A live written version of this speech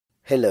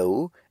Hello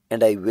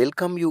and I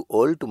welcome you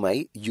all to my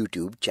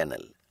YouTube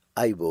channel.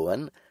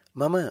 අයිබෝවන්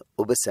මම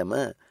ඔබ සැම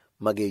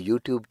මගේ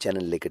YouTube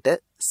channel එකට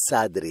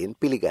සාදරයෙන්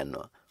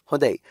පිළිගන්නවා.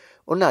 හොඳයි.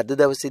 ඔන්න අද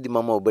දවසේදී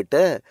මම ඔබට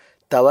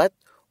තවත්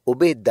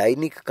ඔබේ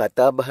දෛනික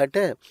කතාබහට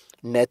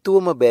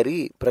නැතුවම බැරි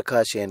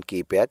ප්‍රකාශයන්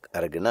කීපයක්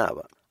අරගෙන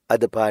ආවා.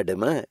 අද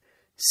පාඩම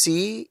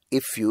See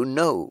if you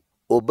know.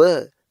 ඔබ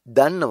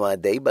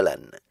දන්නවාදයි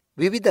බලන්න.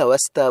 විවිධ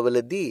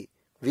අවස්ථාවලදී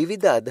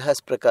විවිධ අදහස්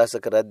ප්‍රකාශ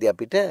කරද්දී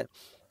අපිට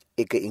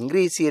එක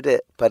ඉංග්‍රීසියට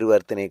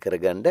පරිවර්තනය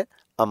කරගන්න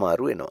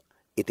අමාරු වෙනවා.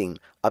 ඉතින්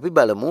අපි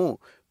බලමු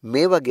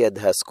මේ වගේ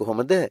අදහස්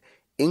කොහොමද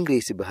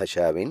ඉංග්‍රීසි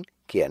භාෂාවෙන්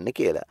කියන්නේ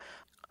කියලා.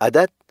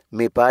 අදත්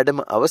මේ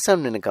පාඩම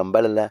අවසන් වෙනකම්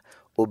බලලා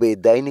ඔබේ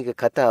දෛනික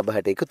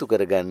කතාබහට එකතු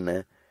කරගන්න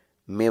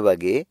මේ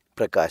වගේ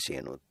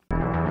ප්‍රකාශයනුත්.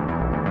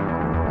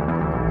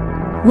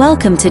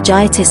 Welcome to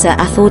Jayatissa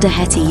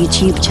Athaudahetti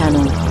YouTube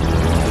channel.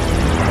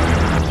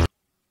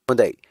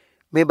 හොඳයි.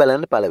 මේ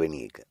බලන්න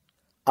පළවෙනි එක.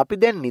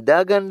 අපි දැන්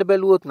නිදා ගන්න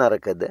බැලුවොත්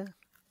නරකද?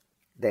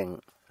 දැන්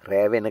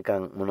රෑ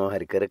වෙනකන් මොනවා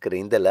හරි කර කර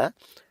ඉඳලා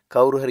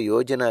කවුරු හරි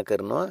යෝජනා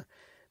කරනවා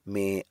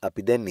මේ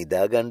අපි දැන්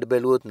නිදා ගන්න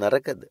බැලුවොත්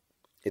නරකද?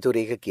 ඒතකොට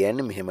ඒක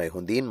කියන්නේ මෙහෙමයි,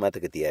 හොඳින්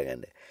මතක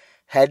තියාගන්න.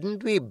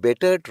 Hadn't we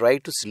better try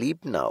to sleep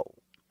now?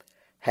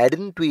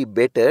 Hadn't we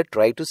better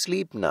try to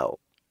sleep now?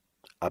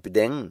 අපි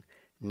දැන්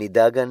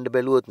නිදා ගන්න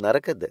බැලුවොත්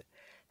නරකද?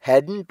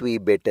 Hadn't we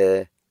better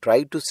try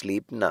to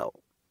sleep now?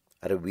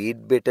 අර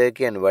we'd better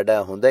කියන්නේ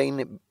වඩා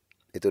හොඳයිනේ.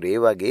 ඒතකොට ඒ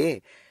වගේ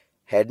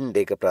hadn't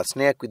එක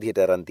ප්‍රශ්නයක් විදිහට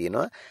අරන්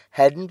තියෙනවා.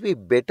 Hadn't we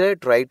better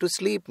try to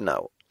sleep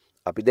now?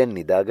 අපි දැන්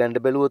නිදා ගන්න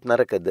බැලුවොත්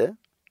නරකද?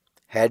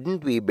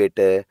 Hadn't we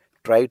better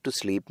try to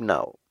sleep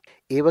now?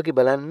 ඒ වගේ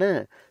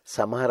බලන්න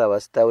සමහර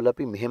අවස්ථාවල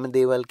අපි මෙහෙම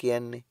දේවල්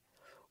කියන්නේ.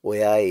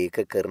 ඔයා ඒක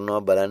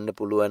කරනවා බලන්න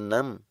පුළුවන්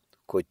නම්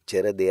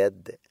කොච්චර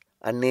දෙයක්ද?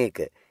 අන්න ඒක.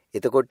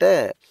 එතකොට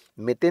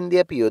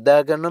මෙතෙන්දී අපි යොදා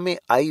ගන්නවා මේ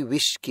I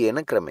wish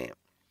කියන ක්‍රමය.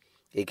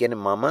 ඒ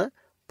කියන්නේ මම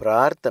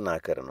ප්‍රාර්ථනා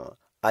කරනවා.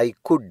 I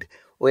could.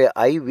 ඔය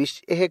I wish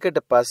එකකට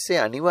පස්සේ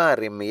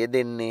අනිවාර්යයෙන්ම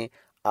යෙදෙන්නේ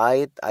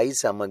ආයෙත් I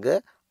සමග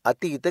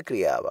අතීත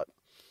ක්‍රියාවක්.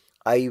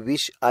 I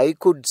wish I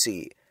could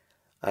see.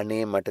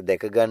 අනේ මට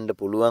දැක ගන්න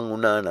පුළුවන්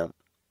වුණා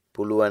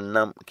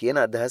නම් කියන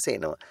අදහස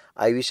එනවා.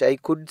 I wish I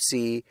could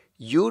see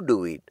you do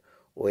it.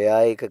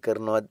 ඔයා ඒක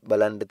කරනවා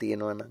බලන්න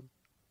තියෙනවා නම්.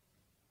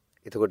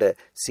 එතකොට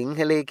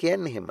සිංහලයේ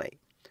කියන්නේ එහෙමයි.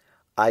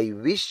 I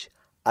wish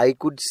I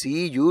could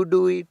see you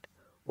do it.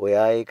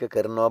 ඔයා ඒක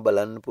කරනවා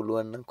බලන්න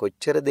පුළුවන් නම්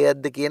කොච්චර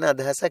දෙයක්ද කියන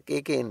අදහසක්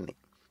ඒකේ එන්නේ.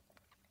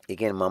 ඒ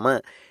කියන්නේ මම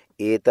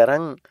ඒ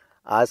තරම්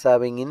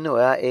ආසාවෙන් ඉන්නේ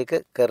ඔයා ඒක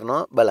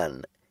කරනවා බලන්න.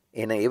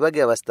 එහෙනම් ඒ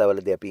වගේ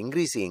අවස්ථාවලදී අපි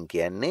ඉංග්‍රීසියෙන්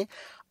කියන්නේ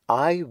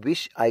I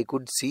wish I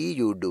could see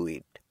you do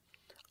it.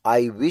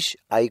 I wish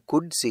I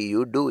could see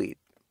you do it.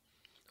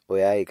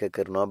 ඔයා ඒක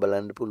කරනවා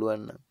බලන්න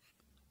පුළුවන් නම්.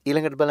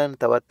 ඊළඟට බලන්න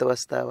තවත්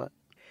අවස්ථාවක්.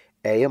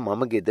 ඇය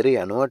මම ගෙදර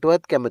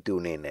යනවටවත් කැමති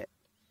උනේ නැහැ.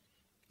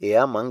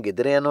 එයා මං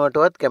ගෙදර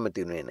යනවටවත්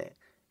කැමති උනේ නැහැ.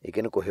 ඒ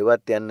කියන්නේ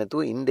කොහෙවත් යන්නේ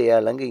නැතුව ඉන්න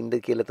එයා ළඟ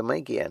ඉන්න කියලා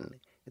තමයි කියන්නේ.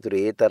 ඒතර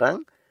ඒ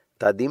තරම්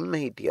තදින්ම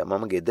හිටියා.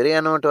 මම ගෙදර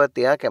යනවටවත්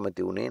එයා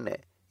කැමති උනේ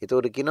නැහැ.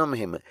 ඒතකොට කියනවා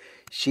මෙහෙම.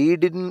 She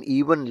didn't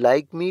even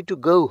like me to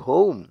go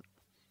home.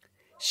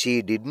 She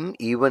didn't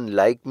even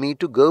like me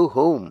to go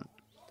home.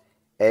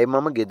 ඇයි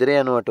මම ගෙදර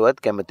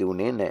යනවටවත් කැමති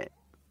උනේ නැහැ.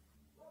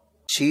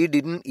 She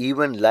didn't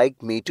even like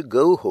me to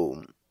go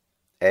home.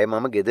 ඇයි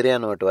මම ගෙදර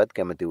යනවටවත්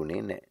කැමති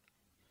උනේ නැහැ.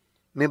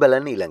 මේ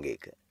බලන්න ඊළඟ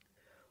එක.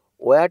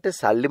 ඔයාට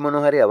සල්ලි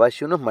මොනවා හරි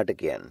අවශ්‍ය වුණොත් මට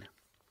කියන්න.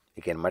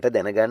 ඒ කියන්නේ මට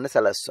දැනගන්න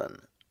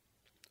සලස්වන්න.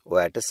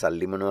 ඔයාට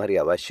සල්ලි මොනවා හරි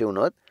අවශ්‍ය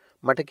වුණොත්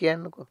මට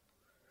කියන්නකෝ.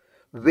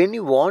 When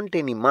you want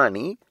any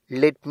money,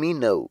 let me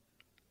know.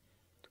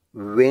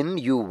 When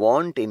you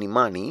want any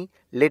money,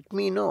 let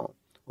me know.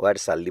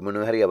 ඔයාට සල්ලි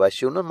මොනවා හරි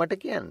අවශ්‍ය වුණොත් මට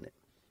කියන්න.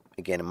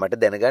 ඒ කියන්නේ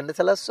මට දැනගන්න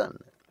සලස්වන්න.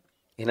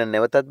 එහෙනම්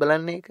නැවතත්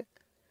බලන්න ඒක.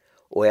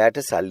 ඔයාට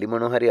සල්ලි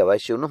මොනවා හරි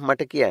අවශ්‍ය වුණොත්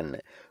මට කියන්න.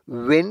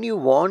 When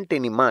you want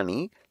any money,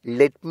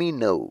 let me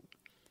know.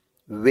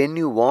 When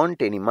you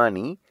want any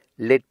money,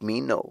 let me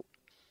know.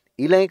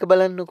 ඊළඟ එක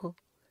බලන්නකෝ.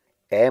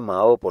 ඈ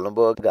මාව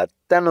පොළඹව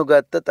ගත්ත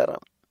නොගත්ත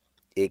තරම්.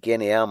 ඒ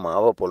කියන්නේ එයා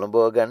මාව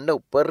පොළඹව ගන්න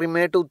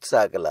උපරිමයට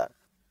උත්සාහ කළා.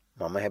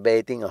 මම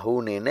හැබැයි ඉතින්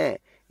අහුුනේ නැහැ.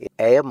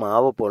 ඇය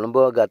මාව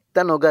පොළඹව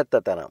ගත්ත නොගත්ත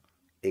තරම්.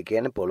 ඒ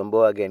කියන්නේ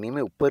පොළඹවා ගැනීම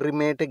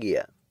උපරිමයට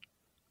ගියා.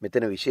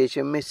 මෙතන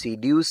විශේෂයෙන් මේ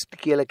seduced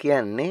කියලා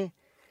කියන්නේ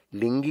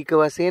ලිංගික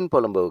වශයෙන්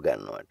පොළඹව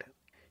ගන්නවට.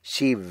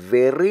 She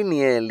very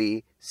nearly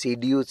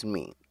seduced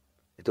me.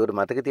 ඒතකොට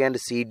මතක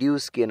තියාගන්න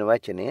seduce කියන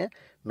වචනය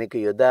මේක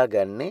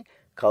යොදාගන්නේ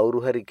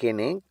කවුරු හරි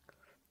කෙනෙක්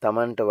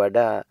Tamanට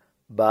වඩා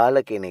බාල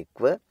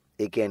කෙනෙක්ව,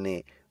 ඒ කියන්නේ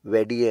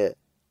වැඩිය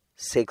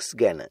සෙක්ස්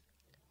ගැන,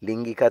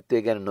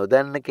 ලිංගිකත්වය ගැන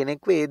නොදන්න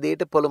කෙනෙක්ව ඒ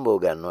දෙයට පොළඹව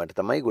ගන්නවට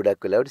තමයි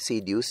ගොඩක් වෙලාවට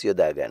seduce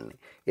යොදාගන්නේ.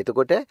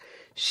 එතකොට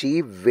she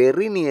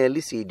very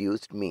nearly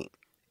seduced me.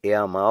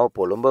 එයා මාව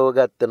පොළඹව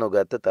ගත්ත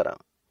නොගත්ත තරම්.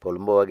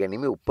 පොළඹව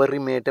ගැනීම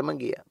උපරිමයටම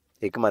ගියා.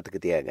 ඒක මතක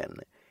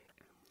තියාගන්න.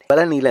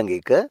 බලන්න ඊළඟ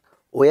එක.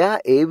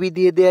 ඔයා ඒ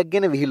විදිහේ දෙයක්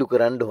ගැන විහිළු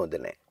කරන්න හොඳ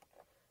නැහැ.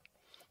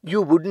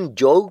 You wouldn't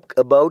joke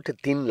about a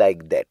thing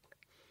like that.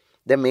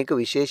 දැන් මේක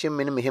විශේෂයෙන්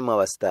මෙන්න මෙහෙම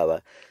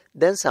අවස්ථාවක්.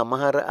 දැන්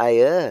සමහර අය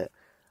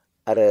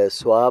අර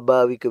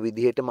ස්වාභාවික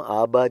විදිහටම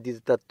ආබාධිත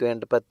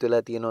තත්වයන්ටපත්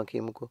වෙලා තියෙනවා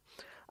කියමුකෝ.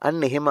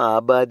 අන්න එහෙම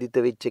ආබාධිත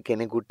වෙච්ච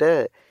කෙනෙකුට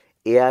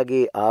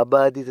එයාගේ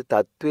ආබාධිත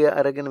තත්වය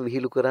අරගෙන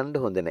විහිළු කරන්න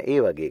හොඳ නැහැ. ඒ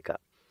වගේ එකක්.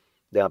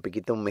 දැන් අපි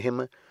කිතුම්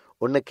මෙහෙම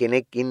ඔන්න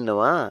කෙනෙක්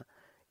ඉන්නවා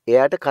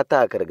එයාට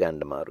කතා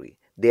කරගන්න අමාරුයි.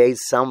 There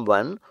is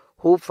someone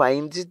who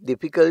finds it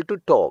difficult to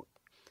talk.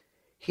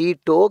 He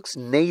talks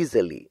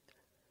nasally.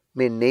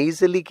 මේ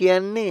nasally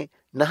කියන්නේ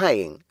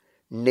නහයෙන්.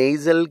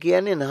 nasal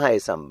කියන්නේ නහය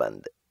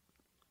සම්බන්ධ.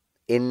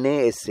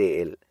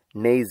 NASAL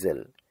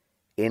nasal.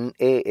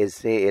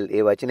 NASAL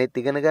ඒ වචනේත්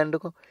ඉගෙන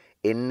ගන්නකො.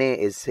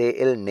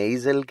 NASAL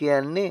nasal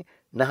කියන්නේ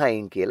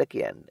නහයෙන් කියලා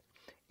කියන්නේ.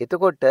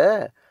 එතකොට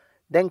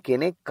දැන්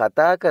කෙනෙක්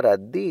කතා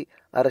කරද්දී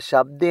අර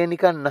ශබ්දය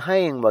නිකන්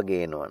නහයෙන්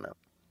වගේ එනවනම්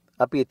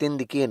අපි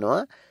එතෙන්දි කියනවා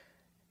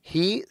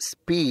he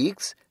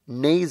speaks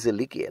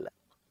nasally කියලා.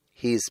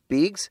 He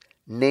speaks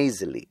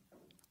nasally.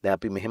 දැන්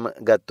අපි මෙහෙම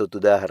ගත්තොත්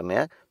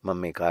උදාහරණයක් මම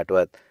මේ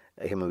කාටවත්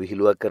එහෙම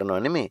විහිළුවක් කරනව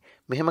නෙමෙයි.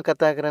 මෙහෙම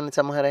කතා කරන්නේ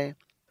සමහර අය.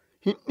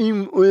 "හිටින්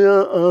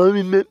ඔයා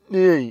ආවේ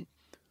නැත්නේයි.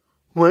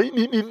 Why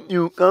didn't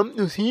you come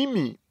to see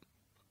me?"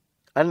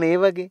 අන්න ඒ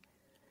වගේ.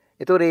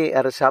 ඒතොර ඒ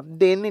අර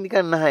ශබ්ද එන්නේ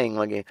නිකන් නහයෙන්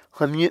වගේ.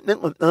 හමියෙත් නම්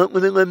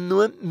ඔතාමද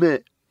ගන්නවත් බෑ.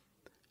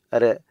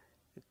 අර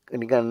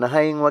නිකන්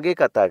නහයෙන් වගේ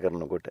කතා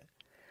කරනකොට.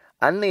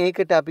 අන්න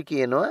ඒකට අපි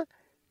කියනවා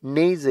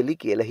nasally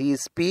කියලා. He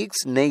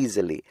speaks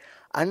nasally.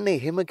 අන්න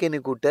එහෙම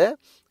කෙනෙකුට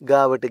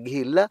ගාවට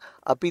ගිහිල්ලා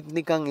අපිත්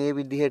නිකන් ඒ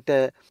විදිහට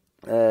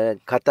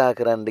කතා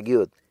කරන්න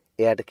ගියොත්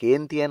එයාට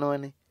කේන්ති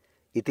යනවනේ.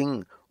 ඉතින්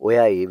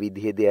ඔයා ඒ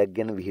විදිහේ දෙයක්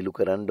ගැන විහිළු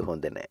කරන්න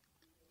හොඳ නැහැ.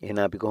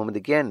 එහෙනම් අපි කොහොමද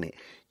කියන්නේ?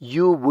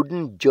 You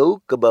wouldn't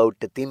joke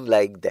about a thing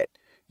like that.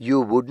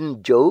 You wouldn't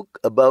joke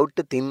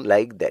about a thing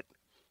like that.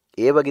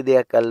 ඒ වගේ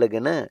දෙයක්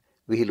අල්ලගෙන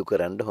විහිළු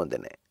කරන්න හොඳ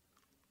නැහැ.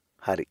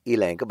 හරි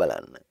ඊළඟ එක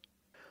බලන්න.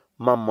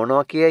 මම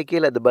මොනවා කියයි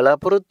කියලාද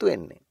බලාපොරොත්තු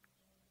වෙන්නේ?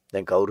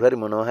 දැන් කවුරු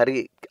හරි මොනවා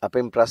හරි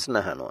අපෙන්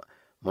ප්‍රශ්න අහනවා.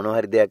 මොනවා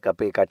හරි දෙයක්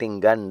අපේ කටින්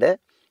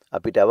ගන්න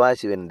අපිට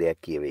අවශ්‍ය වෙන දෙයක්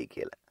කියවෙයි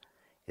කියලා.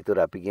 ඒතර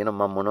අපි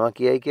කියනවා මම මොනවා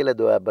කියයි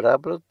කියලාද ඔයා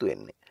බලාපොරොත්තු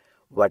වෙන්නේ?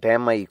 What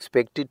am I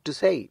expected to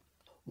say?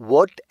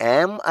 What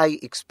am I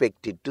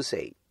expected to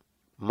say?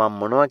 මම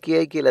මොනවා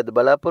කියයි කියලාද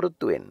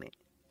බලාපොරොත්තු වෙන්නේ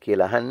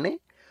කියලා අහන්නේ.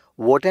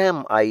 What am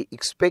I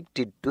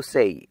expected to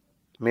say?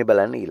 මේ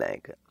බලන්න ඊළඟ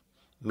එක.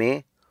 මේ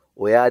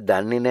ඔයා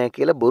දන්නේ නැහැ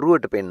කියලා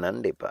බොරුවට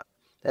පෙන්වන්න එපා.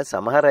 දැන්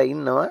සමහර අය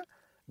ඉන්නවා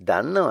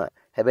දන්නවා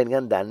හැබැයි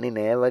නිකන් දන්නේ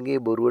නැහැ වගේ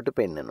බොරුවට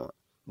පෙන්නනවා.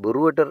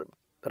 බොරුවට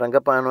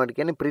රංගපානවට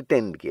කියන්නේ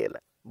pretend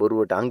කියලා.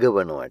 බොරුවට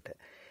අඟවනවට.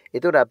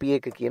 ඒතකොට අපි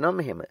ඒක කියනවා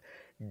මෙහෙම.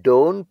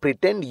 Don't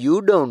pretend you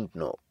don't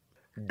know.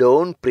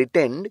 Don't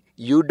pretend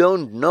you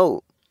don't know.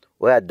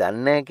 ඔයා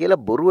දන්නේ නැහැ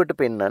කියලා බොරුවට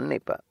පෙන්වන්න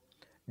එපා.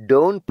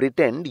 Don't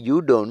pretend you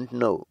don't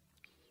know.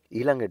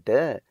 ඊළඟට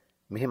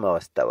මෙහෙම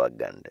අවස්ථාවක්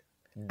ගන්න.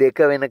 දෙක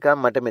වෙනකම්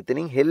මට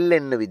මෙතනින්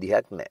හෙල්ලෙන්න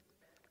විදිහක් නැහැ.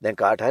 දැන්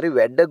කාට හරි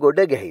වැඩ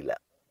ගොඩ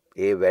ගැහිලා.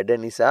 ඒ වැඩ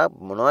නිසා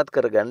මොනවත්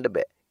කරගන්න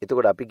බෑ.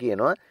 එතකොට අපි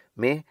කියනවා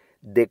මේ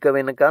දෙක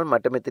වෙනකල්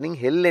මට මෙතනින්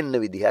හෙල්ලෙන්න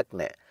විදිහක්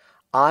නැහැ.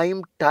 I'm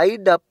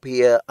tied up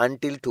here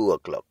until 2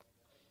 o'clock.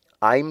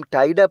 I'm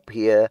tied up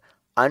here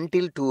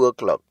until 2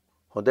 o'clock.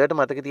 හොඳට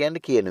මතක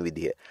තියාගන්න කියන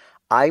විදිහ.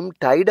 I'm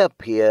tied up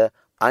here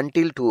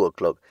until 2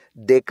 o'clock.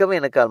 දෙක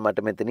වෙනකල්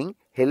මට මෙතනින්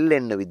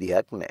හෙල්ලෙන්න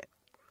විදිහක් නැහැ.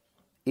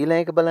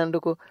 ඊළඟ එක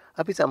බලන්නකෝ.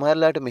 අපි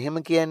සමහරලාට මෙහෙම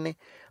කියන්නේ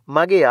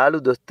මගේ යාළු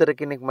දොස්තර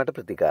කෙනෙක් මට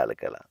ප්‍රතිකාර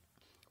කළා.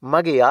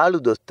 මගේ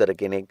යාළු දොස්තර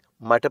කෙනෙක්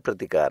මට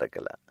ප්‍රතිකාර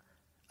කළා.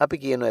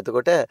 අපි කියනවා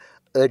එතකොට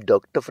a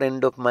doctor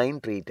friend of mine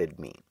treated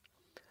me.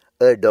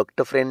 A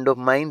doctor friend of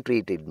mine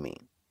treated me.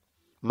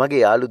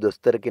 මගේ යාළු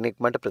දොස්තර කෙනෙක්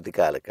මට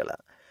ප්‍රතිකාර කළා.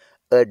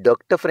 A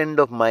doctor friend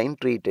of mine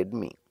treated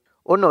me.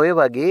 ඔන්න ඔය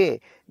වගේ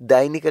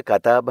දෛනික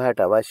කතාබහට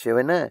අවශ්‍ය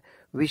වෙන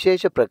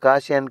විශේෂ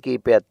ප්‍රකාශයන්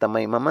කීපයක්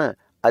තමයි මම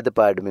අද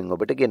පාඩමින්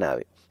ඔබට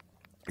ගෙනාවේ.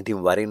 ඉතින්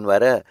වරින්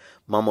වර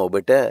මම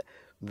ඔබට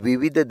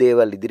විවිධ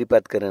දේවල්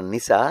ඉදිරිපත් කරන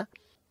නිසා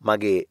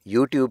මගේ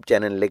YouTube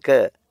channel එක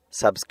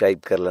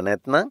subscribe කරලා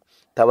නැත්නම්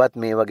තවත්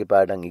මේ වගේ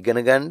පාඩම්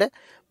ඉගෙන ගන්න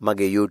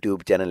මගේ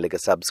YouTube channel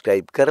එක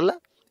subscribe කරලා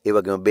ඒ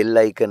වගේම bell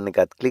icon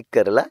එකත් click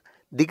කරලා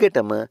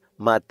දිගටම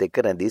මාත් එක්ක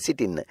රැඳී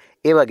සිටින්න.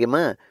 ඒ වගේම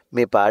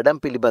මේ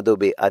පාඩම් පිළිබඳ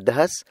ඔබේ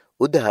අදහස්,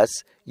 උදහස්,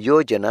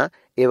 යෝජනා,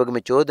 ඒ වගේම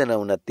චෝදනා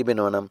වුණත්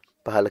තිබෙනවා නම්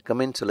පහළ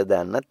කමෙන්ට්ස් වල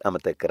දාන්නත්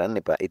අමතක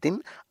කරන්න එපා. ඉතින්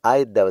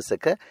ආයෙත්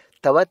දවසක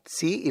තවත්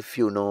see if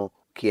you know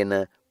කියන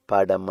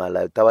පාඩම්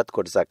මාලාවේ තවත්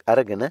කොටසක්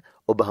අරගෙන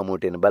ඔබ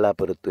හමුවට එන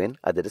බලාපොරොත්තු වෙන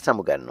අදට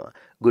සමුගන්නවා.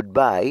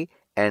 Goodbye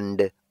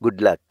and good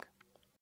luck.